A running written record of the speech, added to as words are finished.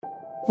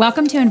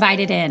Welcome to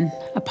Invited In,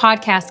 a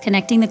podcast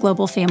connecting the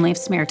global family of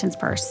Samaritan's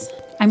Purse.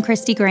 I'm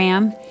Christy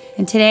Graham,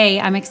 and today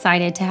I'm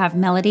excited to have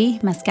Melody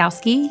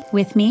Maskowski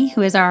with me,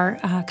 who is our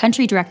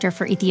country director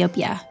for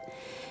Ethiopia.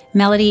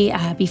 Melody,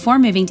 before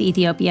moving to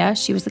Ethiopia,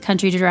 she was the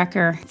country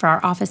director for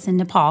our office in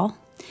Nepal,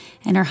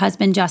 and her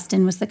husband,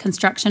 Justin, was the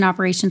construction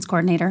operations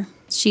coordinator.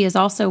 She has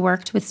also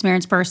worked with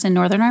Samaritan's Purse in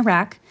northern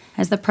Iraq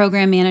as the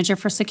program manager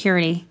for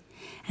security,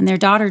 and their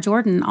daughter,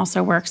 Jordan,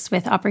 also works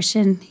with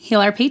Operation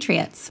Heal Our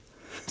Patriots.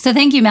 So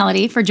thank you,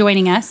 Melody, for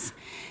joining us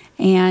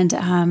and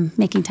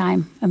making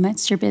time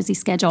amidst your busy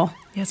schedule.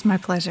 Yes, my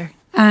pleasure.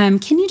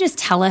 Can you just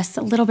tell us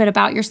a little bit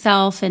about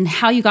yourself and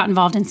how you got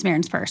involved in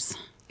Samaritan's Purse?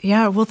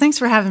 Yeah, well, thanks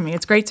for having me.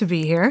 It's great to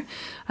be here.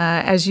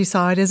 As you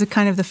saw, it is a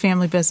kind of the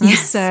family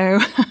business. Yes.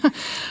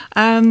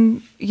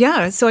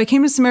 So I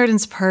came to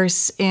Samaritan's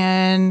Purse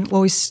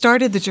we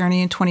started the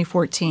journey in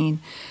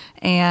 2014.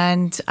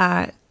 And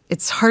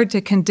it's hard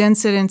to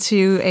condense it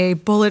into a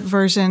bullet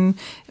version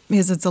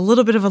because it's a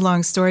little bit of a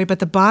long story, but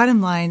the bottom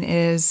line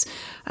is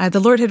the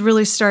Lord had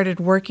really started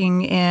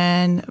working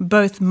in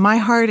both my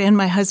heart and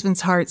my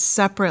husband's heart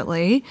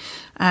separately,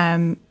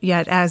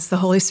 yet as the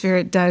Holy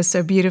Spirit does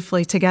so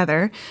beautifully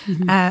together,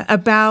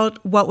 about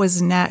what was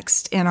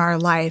next in our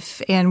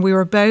life. And we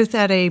were both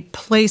at a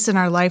place in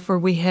our life where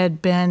we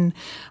had been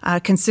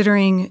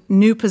considering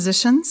new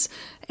positions,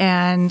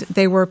 and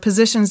they were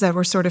positions that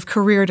were sort of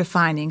career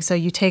defining. So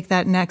you take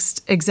that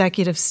next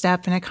executive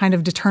step and it kind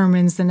of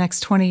determines the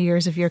next 20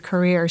 years of your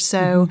career.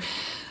 So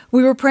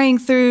we were praying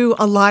through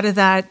a lot of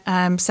that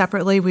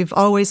separately. We've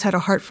always had a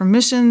heart for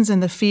missions in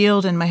the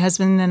field, and my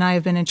husband and I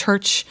have been in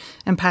church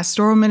and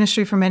pastoral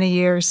ministry for many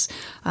years.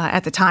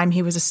 At the time,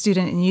 he was a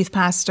student and youth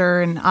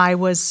pastor, and I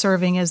was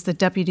serving as the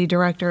deputy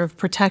director of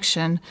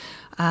protection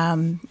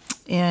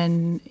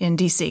in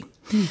D.C.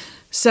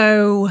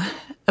 So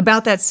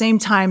about that same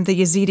time, the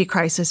Yazidi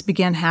crisis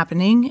began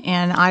happening,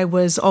 and I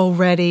was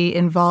already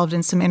involved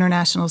in some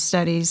international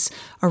studies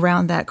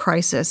around that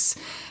crisis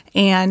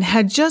and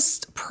had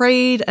just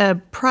prayed a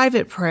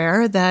private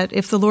prayer that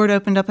if the Lord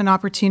opened up an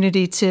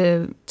opportunity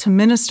to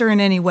minister in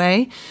any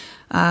way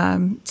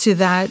to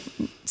that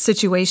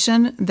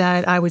situation,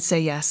 that I would say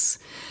yes.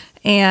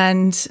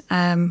 And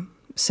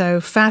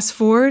so fast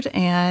forward,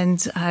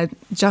 and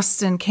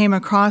Justin came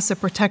across a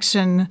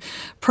protection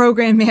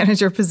program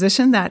manager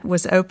position that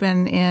was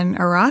open in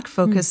Iraq,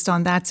 focused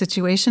on that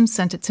situation,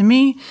 sent it to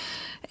me,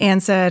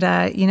 and said,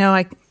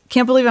 I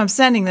can't believe I'm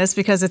sending this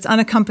because it's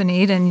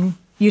unaccompanied, and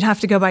you'd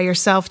have to go by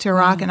yourself to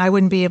Iraq, and I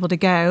wouldn't be able to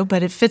go,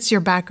 but it fits your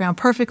background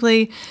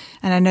perfectly,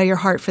 and I know your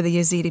heart for the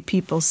Yazidi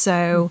people,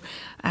 so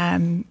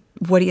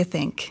what do you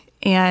think?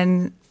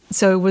 And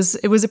so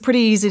it was a pretty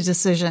easy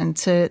decision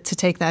to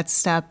take that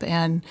step,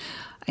 and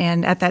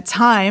at that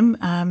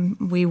time,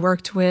 we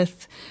worked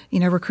with,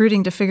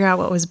 recruiting to figure out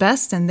what was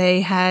best, and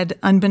they had,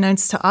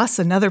 unbeknownst to us,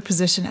 another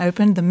position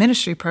open, the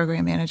ministry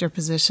program manager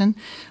position,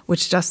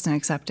 which Justin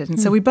accepted. And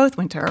so we both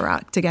went to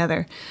Iraq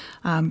together.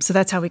 So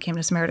that's how we came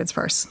to Samaritan's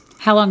Purse.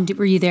 How long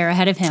were you there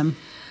ahead of him?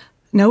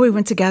 No, we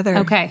went together.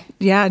 Okay.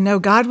 Yeah, no,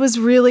 God was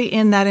really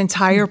in that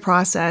entire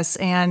process,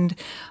 and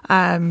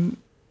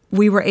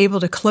we were able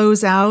to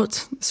close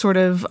out sort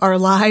of our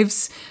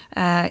lives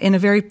in a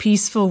very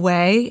peaceful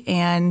way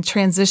and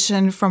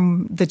transition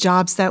from the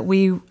jobs that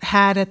we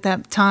had at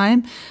that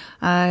time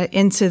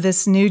into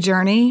this new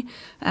journey.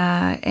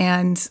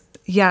 It's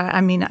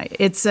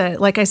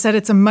like I said,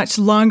 it's a much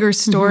longer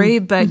story,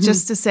 but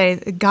just to say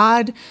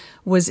God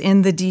was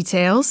in the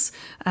details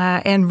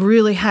and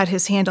really had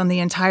his hand on the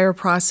entire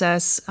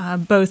process,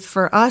 both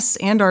for us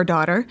and our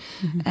daughter,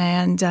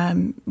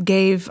 and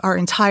gave our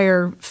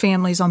entire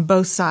families on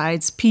both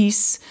sides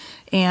peace,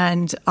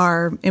 and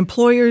our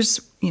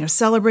employers,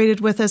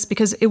 celebrated with us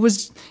because it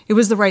was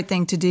the right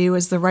thing to do, it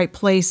was the right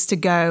place to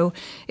go,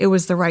 it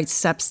was the right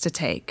steps to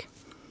take.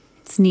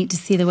 It's neat to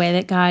see the way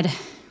that God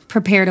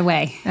prepared a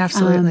way.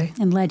 Absolutely.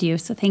 And led you.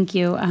 So thank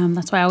you.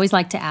 That's why I always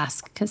like to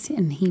ask,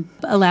 and he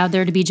allowed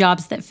there to be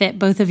jobs that fit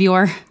both of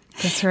your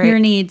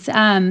needs.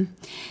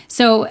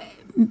 So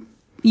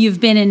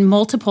you've been in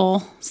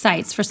multiple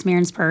sites for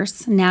Samaritan's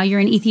Purse. Now you're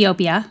in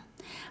Ethiopia.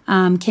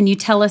 Can you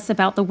tell us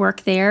about the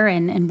work there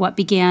and what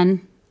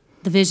began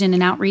the vision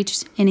and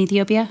outreach in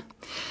Ethiopia?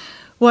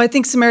 Well, I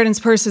think Samaritan's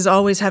Purse has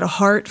always had a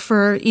heart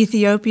for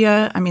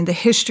Ethiopia. I mean, the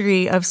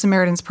history of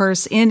Samaritan's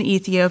Purse in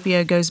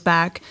Ethiopia goes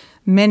back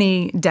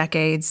many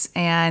decades,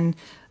 and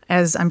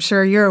as I'm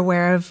sure you're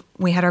aware of,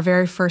 we had our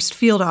very first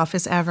field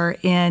office ever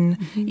in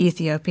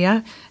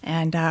Ethiopia,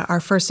 and our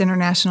first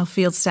international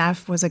field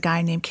staff was a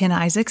guy named Ken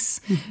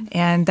Isaacs,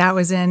 and that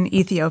was in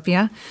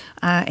Ethiopia.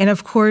 And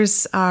of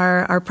course,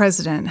 our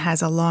president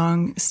has a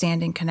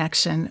long-standing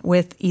connection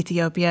with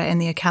Ethiopia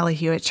and the Akali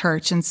Hewitt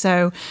Church, and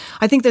so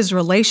I think those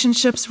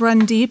relationships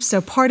run deep.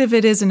 So part of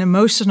it is an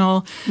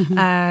emotional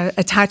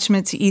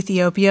attachment to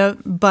Ethiopia,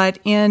 but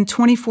in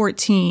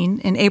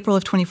April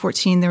of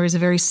 2014, there was a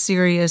very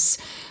serious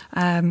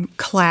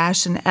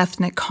clash and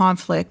ethnic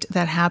conflict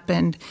that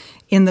happened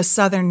in the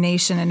southern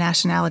nation and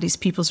nationalities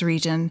peoples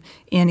region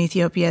in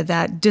Ethiopia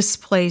that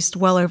displaced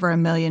well over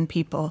 1 million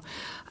people.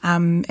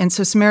 And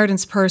so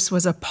Samaritan's Purse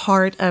was a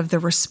part of the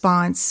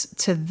response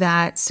to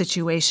that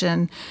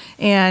situation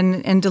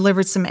and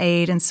delivered some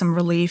aid and some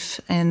relief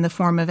in the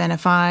form of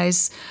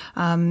NFIs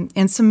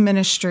and some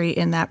ministry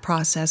in that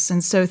process.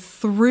 And so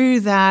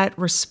through that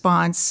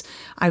response,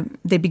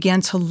 they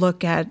began to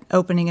look at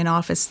opening an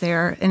office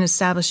there and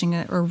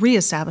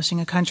reestablishing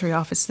a country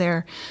office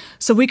there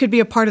so we could be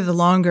a part of the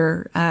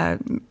longer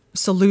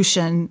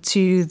solution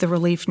to the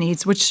relief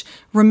needs, which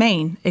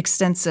remain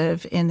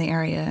extensive in the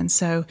area. And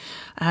so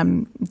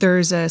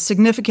there's a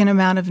significant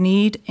amount of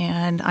need,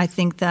 and I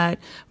think that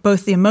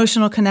both the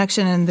emotional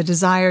connection and the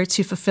desire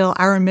to fulfill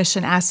our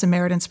mission as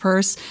Samaritan's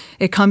Purse,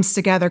 it comes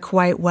together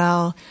quite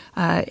well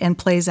and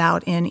plays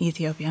out in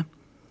Ethiopia.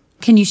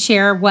 Can you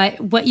share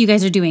what you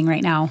guys are doing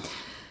right now?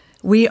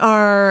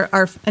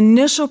 Our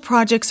initial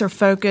projects are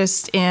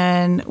focused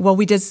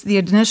we did the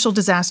initial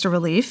disaster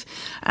relief,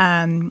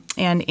 and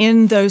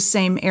in those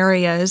same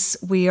areas,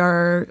 we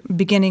are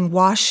beginning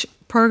WASH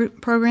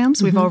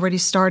programs. We've already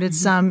started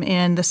some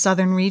in the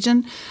southern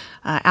region.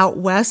 Out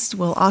west,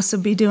 we'll also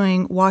be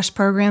doing WASH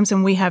programs,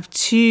 and we have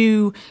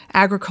 2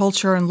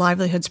 agriculture and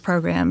livelihoods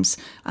programs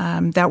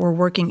that we're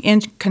working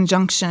in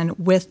conjunction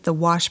with the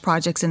WASH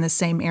projects in the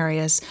same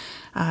areas.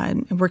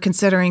 We're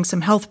considering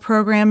some health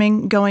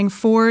programming going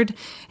forward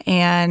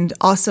and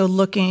also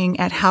looking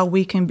at how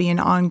we can be an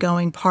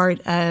ongoing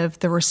part of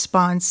the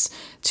response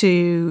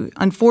to,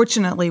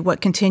 unfortunately, what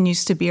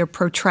continues to be a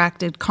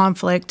protracted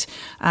conflict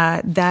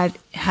that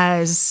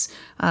has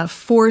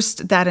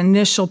forced that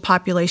initial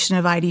population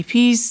of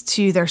IDPs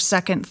to their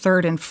 2nd,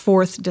 3rd, and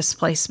 4th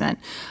displacement.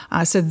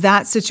 So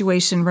that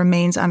situation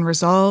remains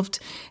unresolved,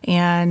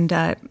 and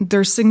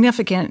there's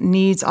significant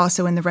needs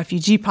also in the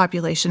refugee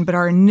population, but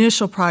our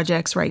initial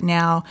projects right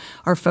now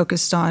are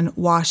focused on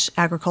WASH,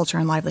 agriculture,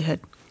 and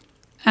livelihood.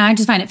 I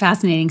just find it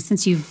fascinating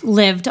since you've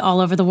lived all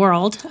over the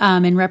world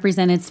and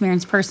represented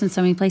Samaritan's Purse in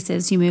so many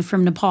places. You moved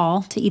from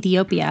Nepal to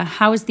Ethiopia.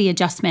 How is the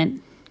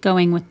adjustment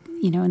going with,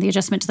 the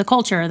adjustment to the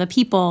culture, the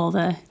people,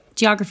 the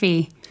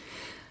geography?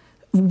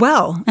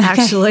 Well,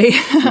 actually,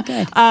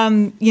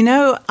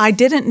 I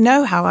didn't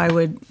know how I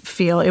would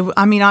feel.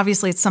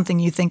 Obviously, it's something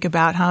you think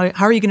about. How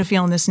are you going to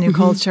feel in this new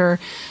culture?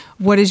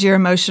 What is your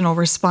emotional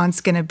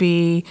response going to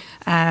be?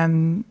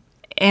 And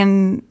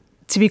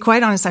to be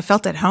quite honest, I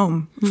felt at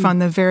home from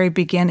the very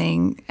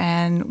beginning.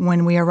 And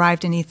when we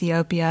arrived in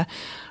Ethiopia,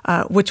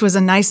 which was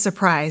a nice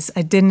surprise,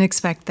 I didn't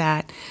expect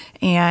that,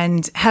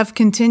 and have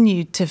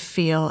continued to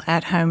feel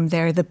at home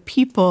there. The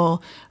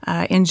people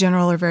in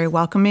general are very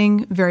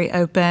welcoming, very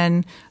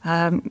open.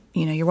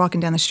 You're walking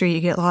down the street,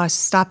 you get lost,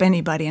 stop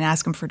anybody and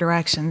ask them for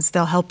directions.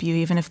 They'll help you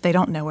even if they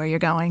don't know where you're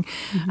going.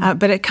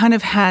 But it kind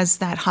of has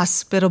that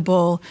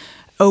hospitable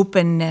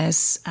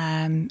openness,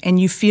 and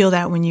you feel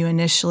that when you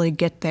initially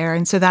get there.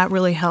 And so that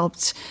really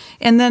helped.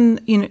 And then,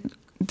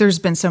 there's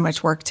been so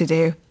much work to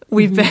do.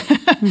 We've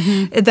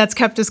been, that's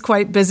kept us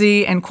quite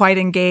busy and quite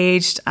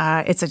engaged.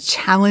 It's a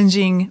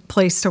challenging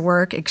place to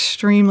work,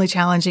 extremely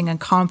challenging and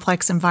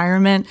complex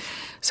environment.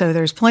 So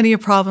there's plenty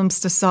of problems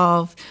to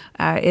solve.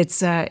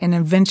 It's an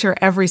adventure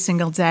every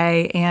single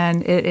day,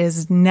 and it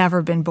has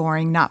never been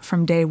boring, not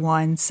from day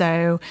one.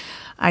 So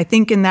I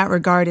think in that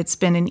regard, it's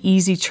been an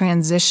easy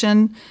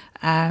transition.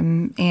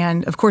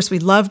 And of course, we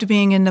loved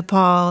being in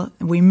Nepal.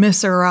 We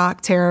miss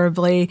Iraq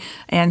terribly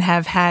and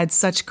have had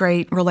such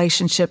great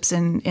relationships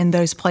in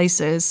those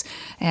places.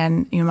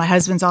 And, my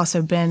husband's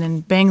also been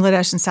in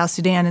Bangladesh and South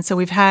Sudan. And so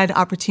we've had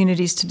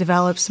opportunities to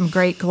develop some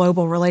great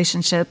global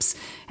relationships,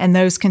 and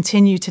those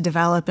continue to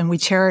develop, and we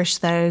cherish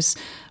those.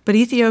 But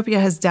Ethiopia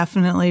has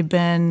definitely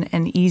been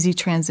an easy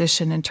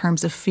transition in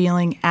terms of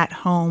feeling at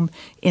home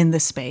in the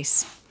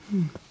space.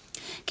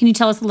 Can you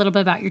tell us a little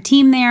bit about your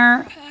team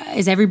there?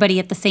 Is everybody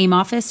at the same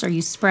office? Are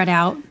you spread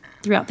out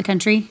throughout the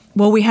country?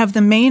 Well, we have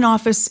the main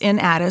office in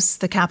Addis,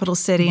 the capital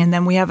city, and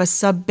then we have a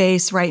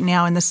sub-base right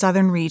now in the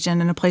southern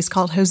region in a place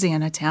called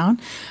Hosanna Town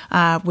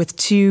with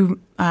 2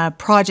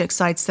 project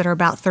sites that are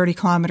about 30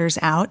 kilometers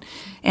out.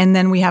 And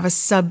then we have a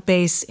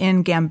sub-base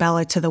in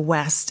Gambela to the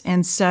west.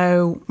 And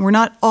so we're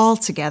not all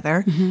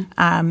together,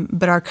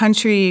 but our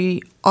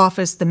country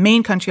office, the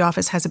main country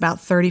office, has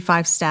about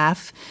 35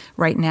 staff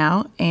right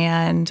now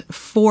and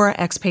 4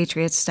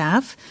 expatriate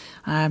staff.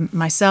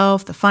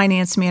 Myself, the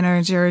finance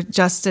manager,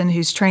 Justin,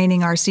 who's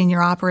training our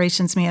senior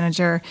operations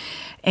manager,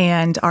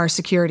 and our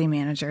security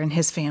manager and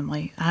his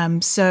family.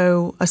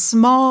 So a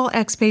small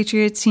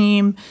expatriate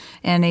team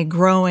and a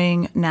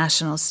growing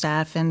national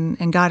staff.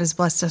 And God has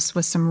blessed us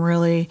with some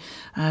really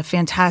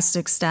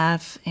fantastic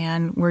staff.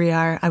 And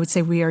I would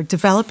say we are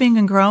developing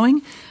and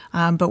growing.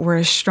 But we're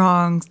a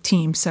strong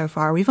team so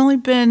far. We've only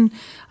been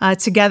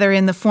together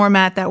in the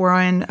format that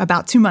we're in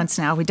about 2 months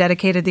now. We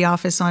dedicated the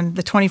office on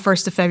the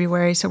 21st of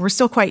February, so we're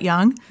still quite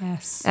young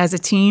as a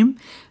team.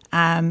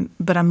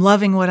 But I'm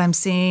loving what I'm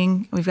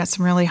seeing. We've got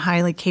some really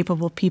highly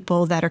capable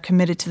people that are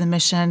committed to the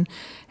mission,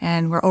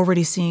 and we're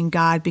already seeing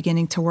God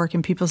beginning to work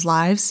in people's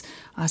lives.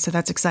 So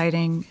that's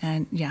exciting,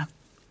 and yeah.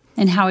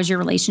 And how is your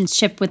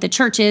relationship with the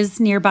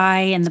churches nearby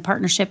and the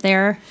partnership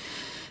there?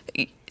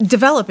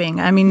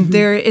 Developing. I mean,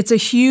 it's a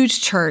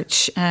huge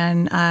church,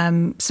 and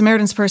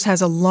Samaritan's Purse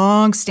has a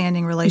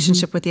long-standing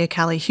relationship with the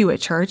Akali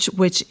Hewitt Church,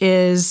 which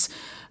is,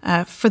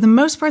 for the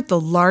most part, the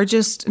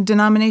largest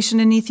denomination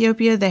in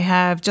Ethiopia. They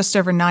have just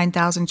over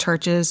 9,000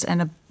 churches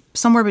and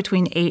somewhere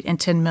between 8 and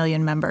 10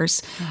 million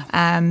members.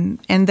 And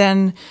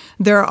then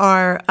there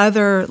are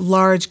other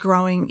large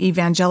growing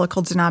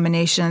evangelical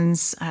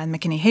denominations,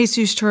 McKinney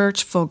Jesus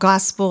Church, Full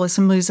Gospel,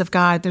 Assemblies of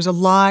God. There's a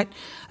lot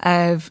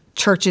of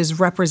churches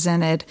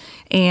represented,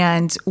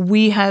 and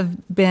we have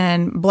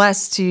been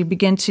blessed to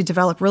begin to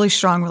develop really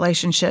strong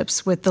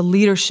relationships with the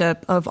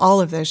leadership of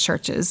all of those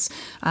churches,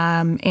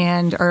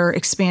 and are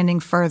expanding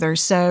further.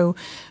 So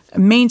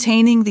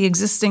maintaining the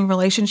existing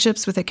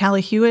relationships with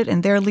Akali Hewitt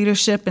and their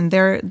leadership and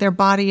their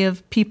body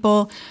of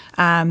people,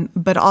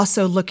 but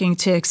also looking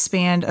to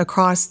expand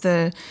across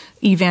the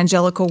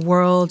evangelical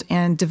world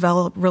and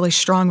develop really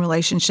strong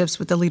relationships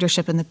with the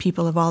leadership and the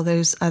people of all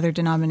those other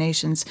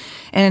denominations.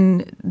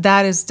 And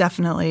that is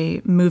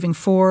definitely moving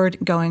forward,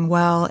 going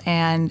well.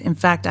 And in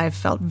fact, I've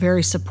felt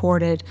very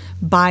supported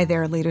by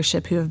their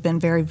leadership, who have been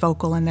very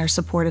vocal in their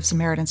support of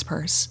Samaritan's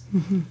Purse.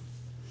 Mm-hmm.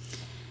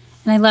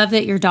 And I love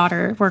that your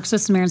daughter works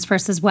with Samaritan's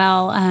Purse as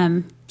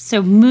well.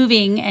 So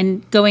moving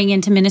and going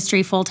into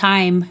ministry full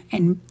time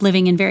and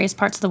living in various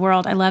parts of the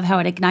world, I love how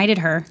it ignited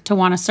her to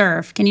want to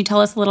serve. Can you tell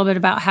us a little bit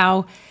about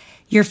how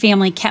your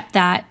family kept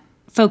that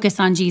focus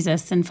on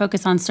Jesus and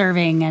focus on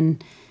serving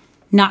and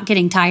not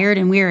getting tired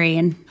and weary?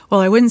 And well,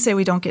 I wouldn't say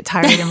we don't get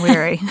tired and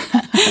weary.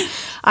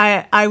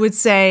 I would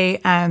say,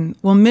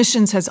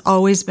 missions has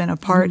always been a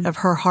part of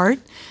her heart.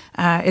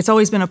 It's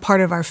always been a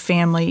part of our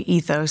family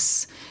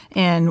ethos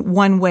in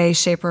one way,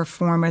 shape, or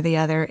form or the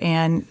other.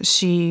 And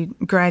she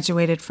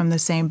graduated from the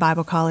same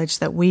Bible college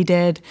that we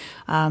did.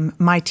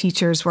 My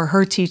teachers were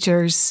her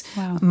teachers.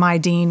 Wow. My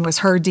dean was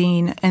her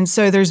dean. And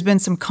so there's been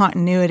some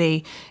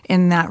continuity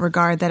in that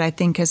regard that I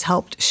think has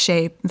helped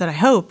shape, that I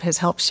hope has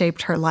helped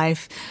shape her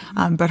life.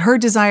 But her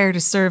desire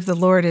to serve the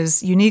Lord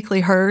is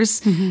uniquely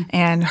hers,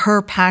 and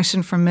her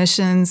passion for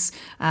missions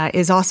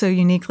is also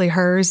uniquely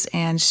hers.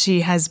 And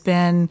she has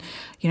been,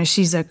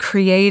 she's a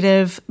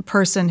creative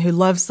person who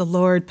loves the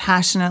Lord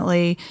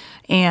passionately,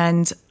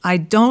 and I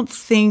don't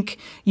think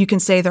you can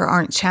say there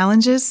aren't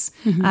challenges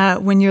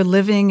when you're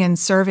living and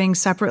serving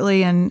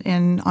separately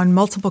and on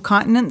multiple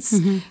continents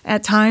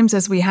at times,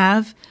 as we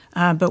have.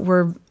 But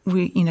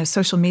we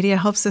social media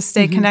helps us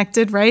stay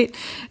connected, right?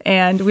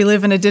 And we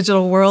live in a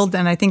digital world,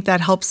 and I think that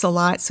helps a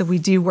lot. So we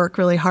do work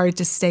really hard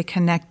to stay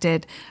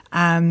connected.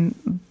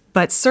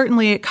 But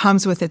certainly it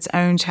comes with its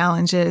own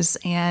challenges,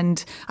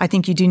 and I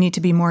think you do need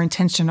to be more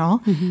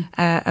intentional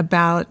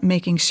about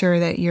making sure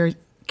that you're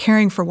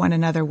caring for one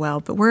another well.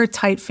 But we're a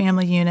tight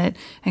family unit,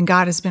 and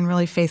God has been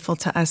really faithful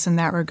to us in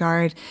that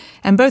regard.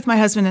 And both my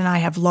husband and I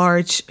have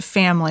large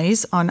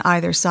families on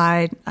either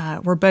side.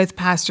 We're both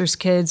pastors'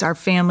 kids. Our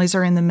families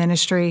are in the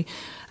ministry.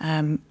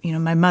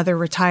 My mother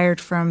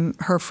retired from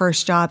her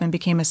first job and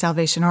became a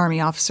Salvation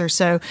Army officer.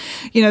 So,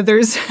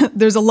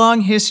 there's a long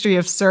history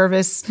of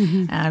service.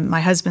 My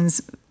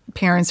husband's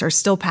parents are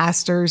still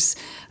pastors.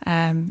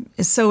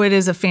 So it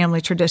is a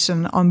family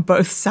tradition on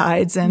both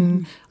sides,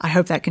 and I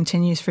hope that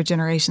continues for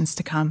generations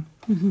to come.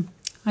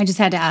 I just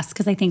had to ask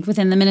because I think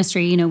within the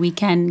ministry, we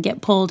can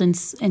get pulled in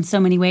so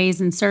many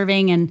ways in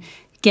serving and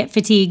get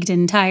fatigued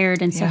and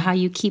tired. And so how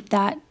you keep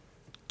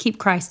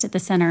Christ at the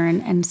center,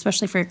 and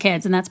especially for your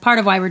kids. And that's part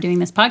of why we're doing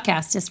this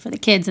podcast, is for the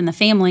kids and the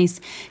families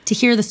to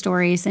hear the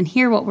stories and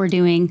hear what we're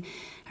doing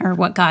or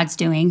what God's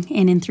doing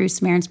in and through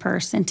Samaritan's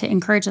Purse, and to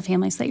encourage the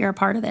families that you're a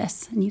part of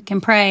this. And you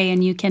can pray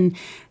and you can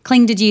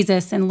cling to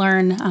Jesus and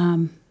learn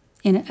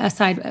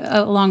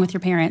along with your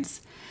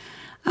parents.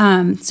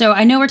 So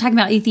I know we're talking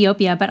about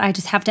Ethiopia, but I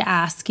just have to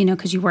ask,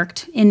 because you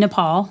worked in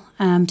Nepal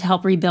to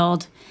help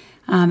rebuild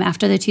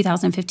after the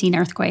 2015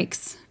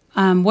 earthquakes.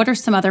 What are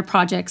some other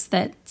projects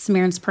that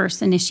Samaritan's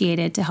Purse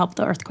initiated to help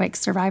the earthquake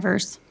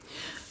survivors?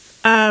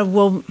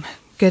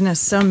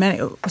 Goodness, so many.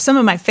 Some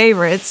of my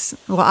favorites,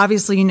 well,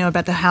 obviously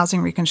about the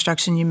housing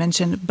reconstruction you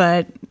mentioned,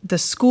 but the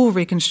school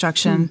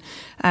reconstruction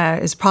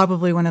is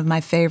probably one of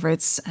my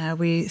favorites.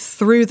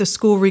 Through the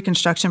school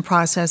reconstruction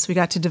process, we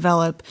got to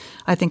develop,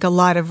 I think, a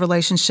lot of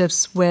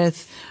relationships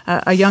with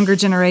a younger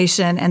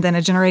generation, and then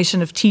a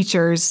generation of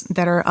teachers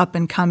that are up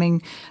and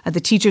coming.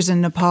 The teachers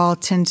in Nepal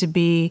tend to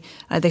be,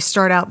 they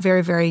start out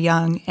very, very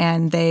young,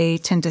 and they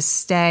tend to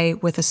stay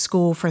with a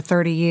school for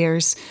 30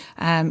 years.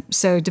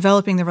 So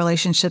developing the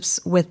relationships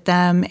with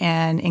them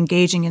and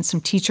engaging in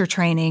some teacher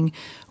training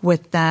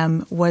with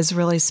them was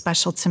really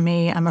special to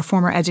me. I'm a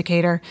former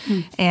educator,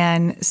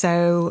 and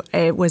so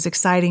it was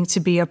exciting to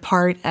be a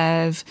part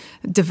of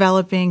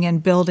developing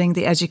and building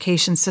the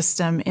education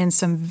system in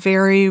some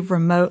very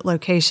remote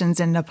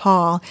locations in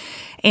Nepal,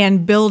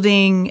 and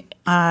building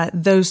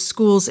those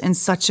schools in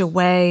such a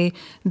way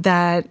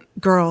that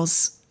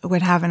girls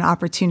would have an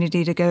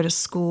opportunity to go to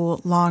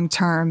school long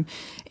term.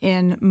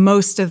 In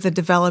most of the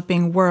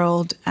developing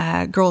world,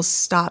 girls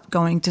stop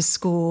going to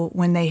school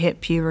when they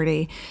hit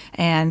puberty,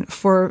 and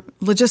for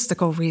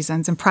logistical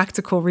reasons and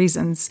practical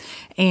reasons.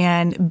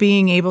 And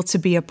being able to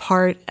be a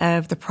part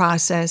of the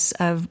process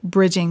of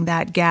bridging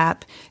that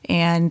gap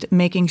and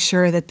making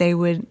sure that they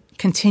would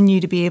continue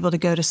to be able to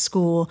go to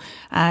school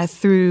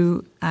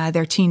through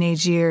their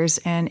teenage years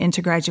and into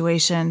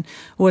graduation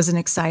was an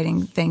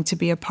exciting thing to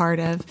be a part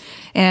of.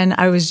 And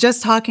I was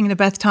just talking to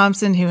Beth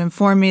Thompson, who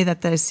informed me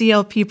that the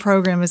CLP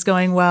program is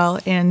going well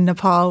in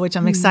Nepal, which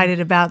I'm excited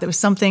about. That was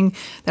something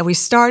that we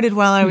started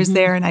while I was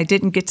there, and I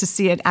didn't get to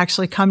see it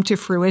actually come to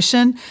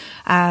fruition.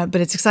 But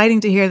it's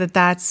exciting to hear that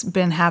that's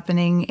been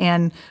happening.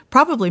 And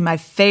probably my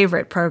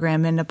favorite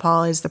program in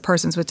Nepal is the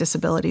Persons with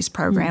Disabilities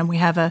program. We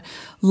have a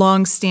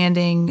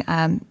long-standing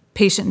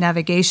patient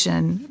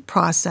navigation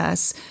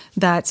process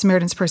that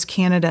Samaritan's Purse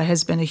Canada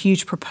has been a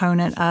huge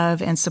proponent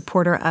of and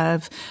supporter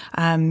of.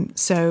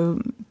 So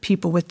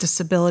people with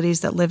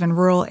disabilities that live in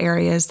rural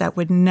areas that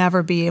would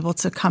never be able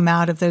to come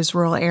out of those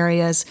rural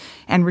areas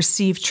and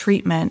receive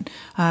treatment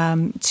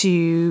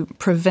to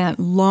prevent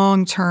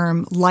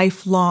long-term,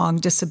 lifelong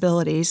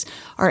disabilities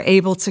are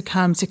able to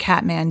come to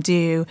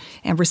Kathmandu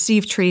and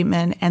receive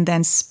treatment and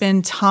then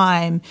spend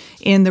time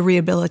in the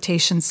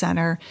rehabilitation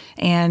center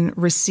and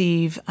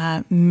receive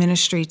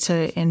ministry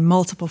in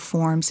multiple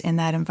forms in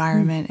that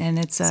environment. And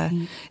it's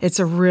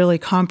a really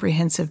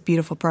comprehensive,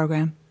 beautiful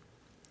program.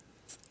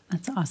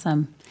 That's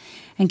awesome.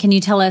 And can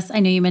you tell us, I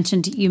know you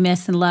mentioned you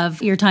miss and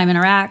love your time in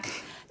Iraq.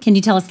 Can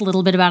you tell us a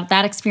little bit about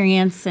that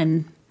experience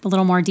and a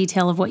little more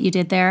detail of what you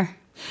did there?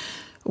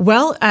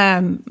 Well,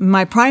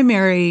 my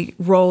primary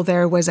role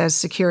there was as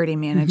security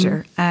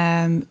manager,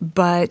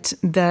 but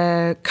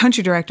the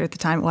country director at the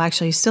time, well,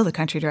 actually he's still the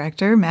country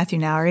director, Matthew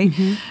Nowry,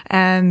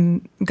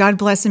 God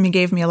bless him, he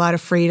gave me a lot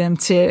of freedom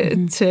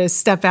to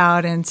step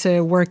out and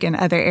to work in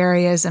other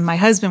areas, and my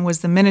husband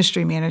was the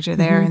ministry manager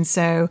there, and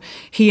so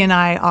he and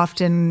I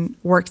often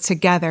worked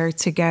together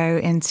to go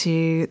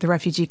into the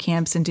refugee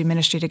camps and do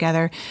ministry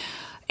together.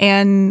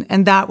 And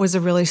that was a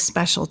really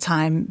special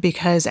time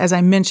because, as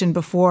I mentioned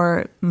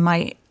before,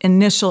 my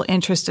initial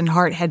interest and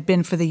heart had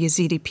been for the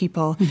Yazidi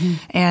people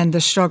and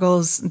the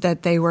struggles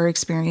that they were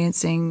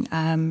experiencing,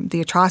 the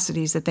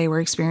atrocities that they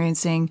were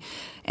experiencing,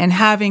 and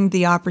having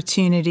the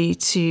opportunity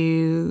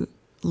to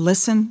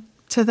listen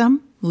to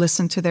them,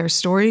 listen to their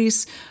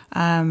stories,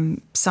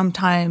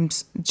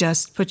 sometimes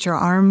just put your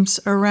arms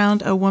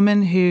around a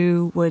woman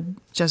who would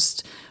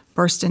just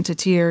burst into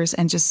tears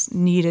and just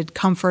needed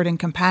comfort and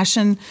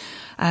compassion,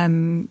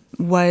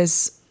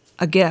 was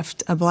a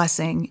gift, a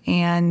blessing.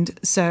 And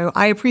so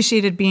I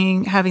appreciated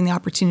having the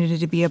opportunity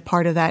to be a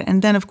part of that.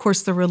 And then, of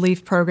course, the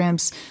relief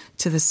programs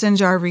to the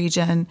Sinjar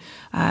region,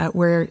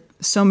 where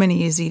so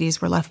many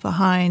Yazidis were left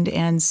behind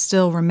and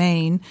still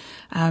remain,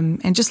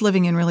 and just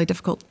living in really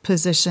difficult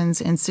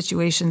positions and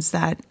situations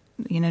that,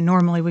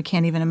 normally we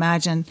can't even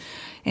imagine.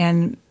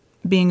 And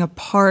being a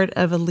part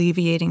of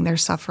alleviating their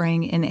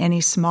suffering in any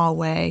small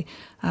way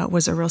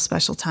was a real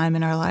special time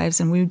in our lives.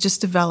 And we just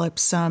developed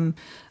some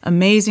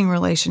amazing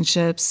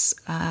relationships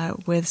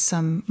with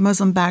some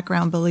Muslim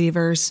background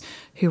believers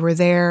who were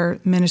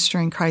there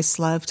ministering Christ's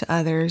love to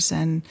others.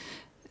 And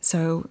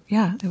so,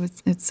 yeah, we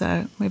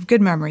have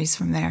good memories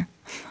from there.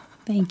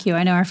 Thank you.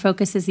 I know our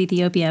focus is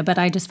Ethiopia, but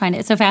I just find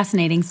it so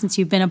fascinating since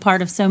you've been a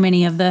part of so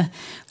many of the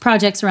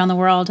projects around the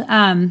world.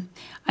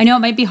 I know it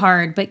might be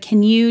hard, but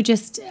can you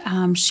just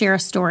share a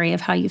story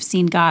of how you've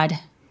seen God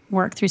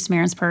work through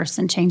Samaritan's Purse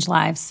and change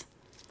lives?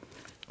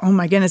 Oh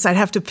my goodness, I'd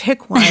have to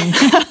pick one.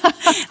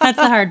 That's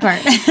the hard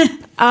part.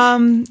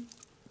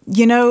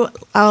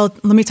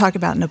 Let me talk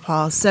about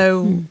Nepal.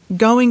 So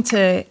going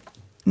to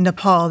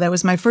Nepal, that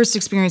was my first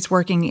experience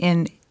working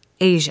in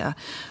Asia,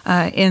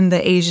 in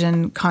the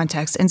Asian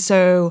context. And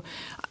so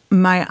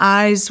my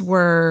eyes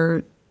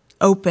were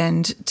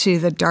opened to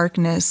the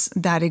darkness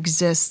that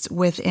exists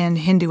within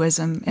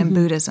Hinduism and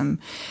Buddhism,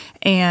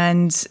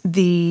 and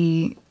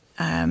the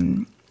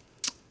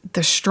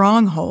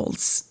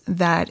strongholds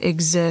that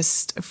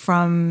exist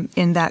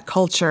in that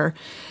culture.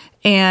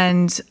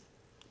 And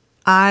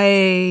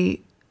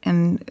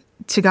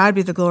to God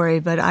be the glory,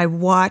 but I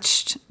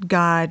watched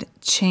God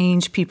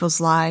change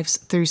people's lives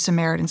through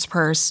Samaritan's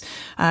Purse,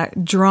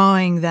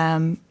 drawing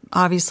them,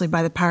 obviously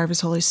by the power of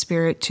his Holy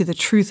Spirit, to the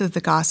truth of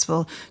the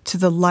gospel, to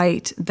the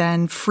light,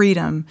 then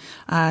freedom,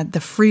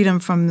 the freedom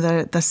from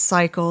the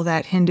cycle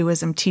that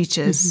Hinduism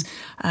teaches,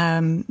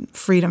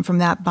 freedom from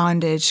that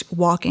bondage,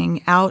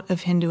 walking out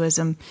of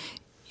Hinduism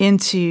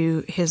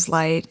into his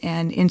light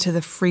and into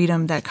the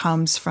freedom that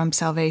comes from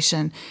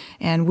salvation.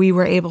 And we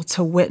were able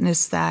to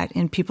witness that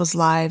in people's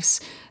lives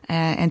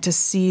and to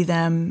see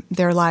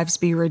their lives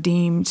be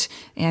redeemed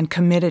and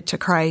committed to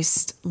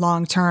Christ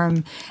long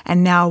term.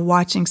 And now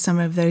watching some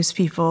of those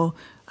people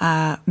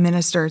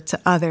minister to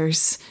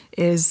others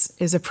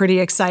is a pretty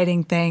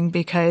exciting thing,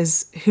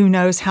 because who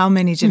knows how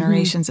many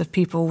generations of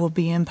people will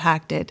be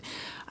impacted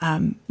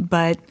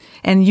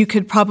And you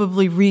could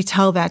probably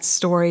retell that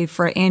story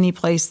for any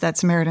place that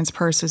Samaritan's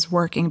Purse is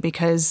working,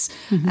 because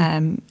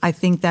I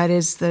think that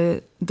is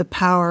the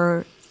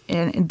power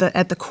and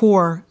at the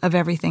core of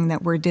everything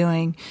that we're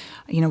doing.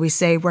 We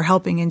say we're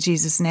helping in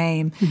Jesus'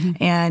 name,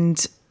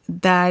 and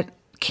that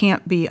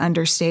can't be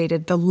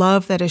understated. The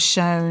love that is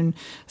shown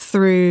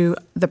through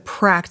the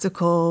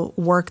practical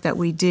work that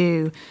we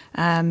do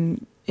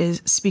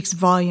speaks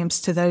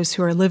volumes to those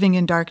who are living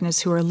in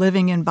darkness, who are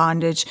living in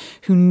bondage,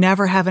 who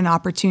never have an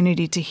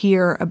opportunity to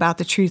hear about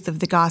the truth of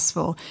the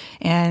gospel,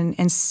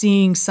 and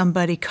seeing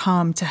somebody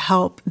come to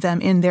help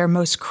them in their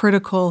most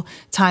critical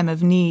time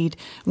of need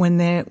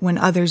when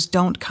others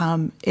don't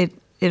come.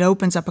 It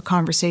opens up a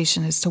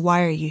conversation as to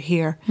why are you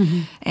here,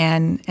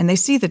 and they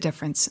see the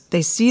difference.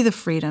 They see the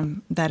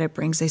freedom that it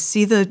brings. They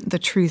see the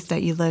truth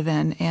that you live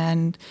in,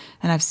 and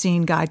I've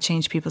seen God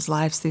change people's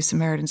lives through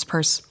Samaritan's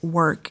Purse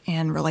work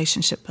and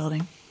relationship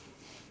building.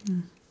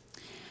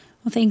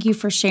 Well, thank you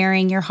for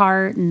sharing your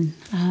heart and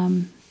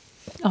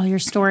all your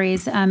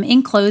stories.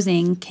 In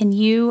closing, can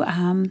you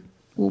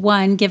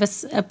one, give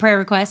us a prayer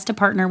request to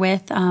partner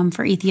with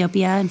for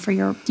Ethiopia and for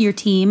your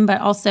team,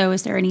 but also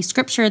is there any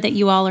scripture that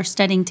you all are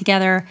studying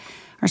together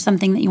or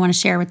something that you want to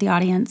share with the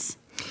audience?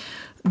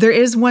 There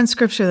is one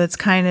scripture that's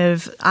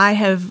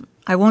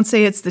I won't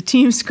say it's the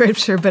team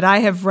scripture, but I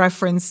have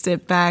referenced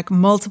it back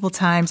multiple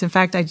times. In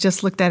fact, I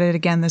just looked at it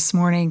again this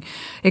morning.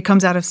 It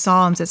comes out of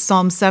Psalms. It's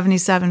Psalm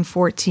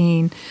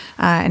 77:14,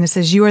 and it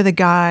says, "You are the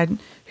God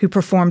who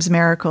performs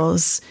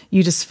miracles.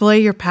 You display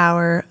your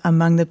power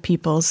among the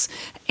peoples."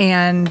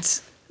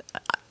 And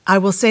I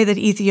will say that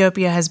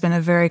Ethiopia has been a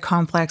very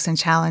complex and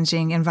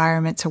challenging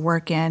environment to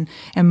work in.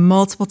 And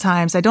multiple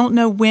times, I don't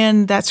know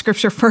when that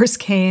scripture first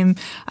came,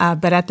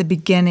 but at the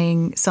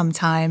beginning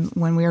sometime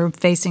when we were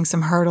facing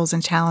some hurdles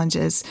and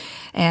challenges.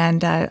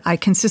 And I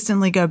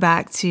consistently go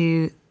back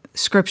to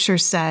Scripture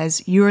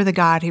says, you are the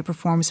God who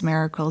performs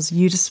miracles.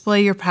 You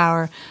display your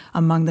power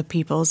among the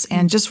peoples.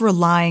 And just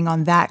relying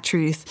on that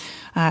truth,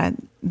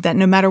 that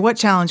no matter what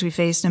challenge we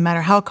face, no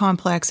matter how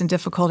complex and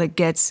difficult it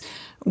gets,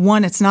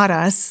 one, it's not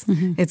us,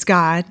 it's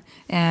God.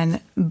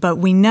 But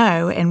we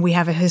know, and we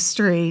have a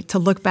history to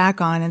look back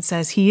on and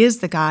says he is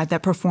the God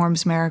that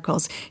performs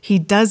miracles. He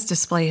does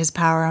display his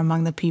power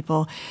among the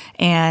people,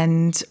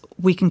 and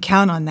we can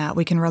count on that.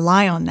 We can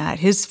rely on that,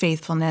 his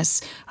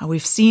faithfulness.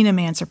 We've seen him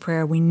answer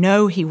prayer. We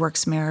know he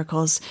works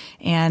miracles,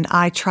 and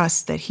I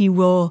trust that he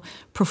will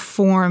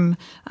perform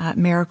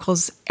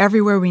miracles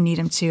everywhere we need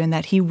him to, and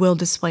that he will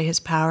display his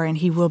power, and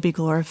he will be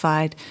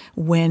glorified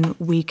when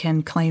we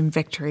can claim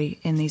victory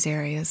in these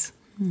areas.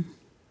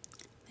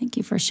 Thank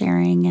you for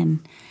sharing. And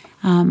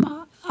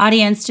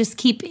audience, just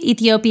keep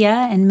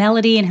Ethiopia and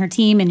Melody and her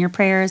team in your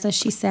prayers, as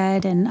she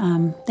said.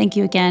 And thank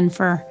you again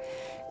for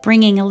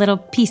bringing a little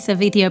piece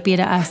of Ethiopia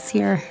to us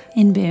here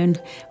in Boone.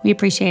 We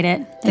appreciate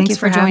it. Thank you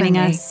for joining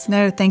us.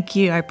 No, thank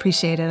you. I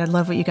appreciate it. I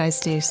love what you guys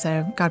do.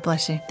 So God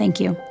bless you. Thank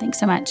you. Thanks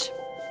so much.